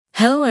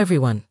Hello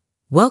everyone,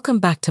 welcome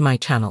back to my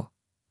channel.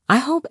 I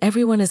hope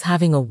everyone is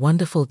having a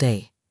wonderful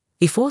day.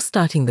 Before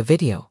starting the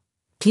video,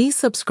 please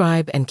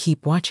subscribe and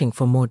keep watching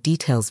for more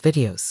details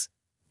videos.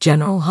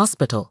 General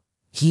Hospital,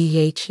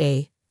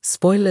 GHA,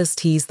 spoilers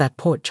tease that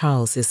Port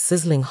Charles is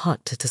sizzling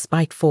hot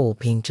despite fall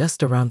being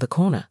just around the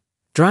corner.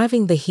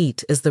 Driving the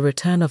heat is the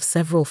return of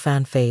several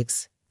fan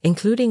faves,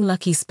 including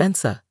Lucky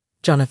Spencer,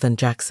 Jonathan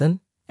Jackson,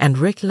 and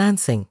Rick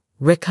Lansing,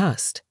 Rick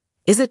Hurst.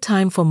 Is it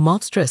time for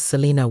mobstress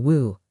Selina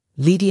Wu,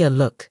 Lydia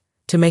look,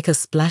 to make a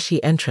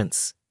splashy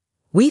entrance?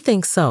 We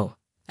think so,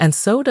 and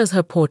so does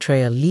her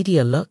portrayal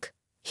Lydia look.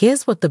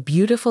 Here's what the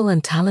beautiful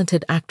and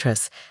talented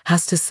actress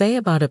has to say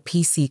about a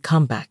PC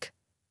comeback.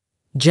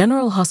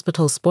 General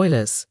Hospital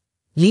spoilers.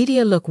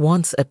 Lydia look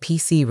wants a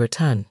PC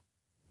return.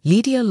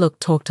 Lydia look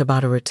talked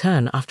about a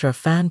return after a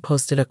fan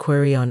posted a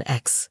query on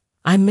X.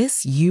 I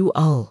miss you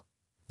all.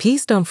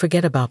 Please don't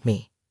forget about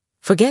me.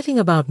 Forgetting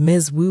about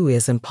Ms. Wu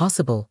is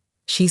impossible.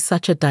 She's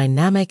such a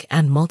dynamic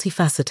and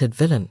multifaceted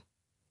villain.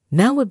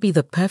 Now would be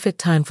the perfect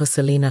time for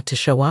Selina to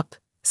show up,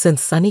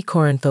 since Sonny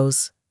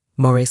Corinthos,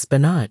 Maurice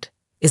Bernard,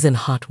 is in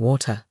hot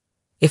water.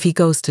 If he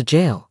goes to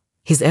jail,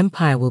 his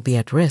empire will be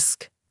at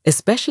risk,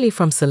 especially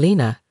from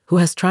Selina, who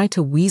has tried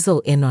to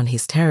weasel in on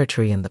his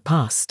territory in the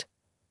past.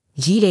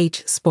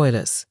 GH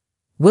spoilers.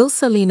 Will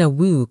Selina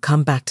Wu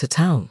come back to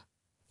town?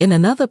 In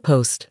another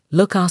post,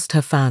 Look asked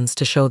her fans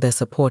to show their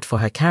support for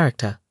her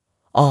character.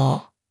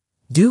 "Aw.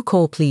 Do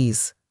call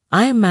please.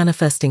 I am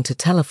manifesting to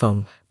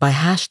telephone by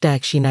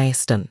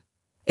 #Shinaiston.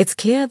 It's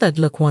clear that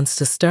Look wants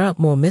to stir up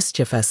more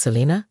mischief as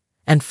Selina,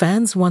 and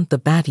fans want the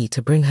baddie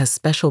to bring her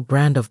special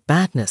brand of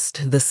badness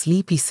to the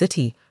sleepy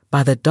city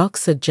by the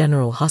doxed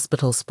General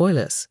Hospital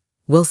spoilers.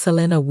 Will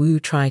Selina Wu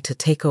try to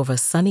take over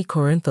Sonny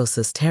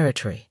Corinthos'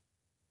 territory?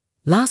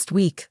 Last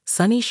week,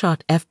 Sonny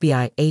shot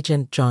FBI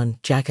agent John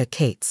Jagger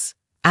Cates,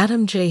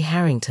 Adam J.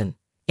 Harrington,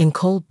 in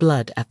cold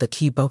blood at the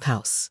T-Boat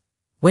House.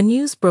 When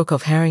news broke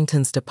of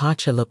Harrington's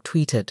departure, Look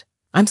tweeted,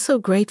 "I'm so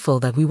grateful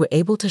that we were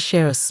able to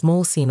share a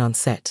small scene on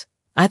set.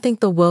 I think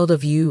the world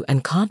of you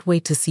and can't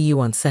wait to see you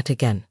on set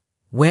again,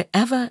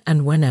 wherever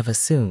and whenever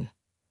soon."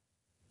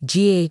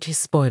 GH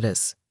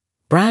spoilers.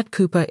 Brad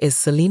Cooper is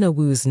Selina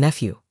Wu's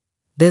nephew.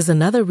 There's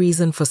another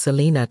reason for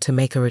Selina to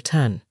make a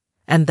return,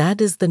 and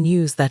that is the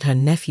news that her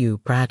nephew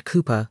Brad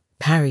Cooper,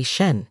 Parry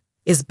Shen,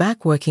 is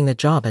back working a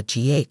job at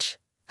GH.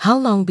 How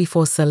long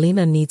before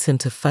Selina needs him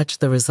to fudge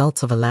the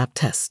results of a lab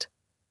test?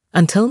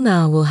 Until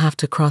now, we'll have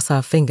to cross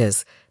our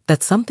fingers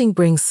that something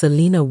brings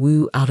Selina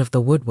Wu out of the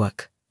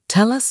woodwork.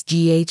 Tell us,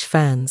 GH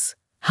fans,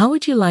 how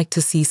would you like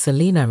to see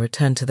Selina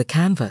return to the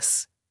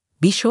canvas?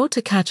 Be sure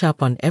to catch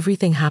up on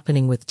everything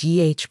happening with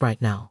GH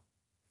right now.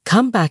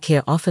 Come back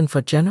here often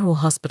for General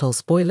Hospital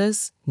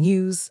spoilers,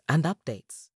 news, and updates.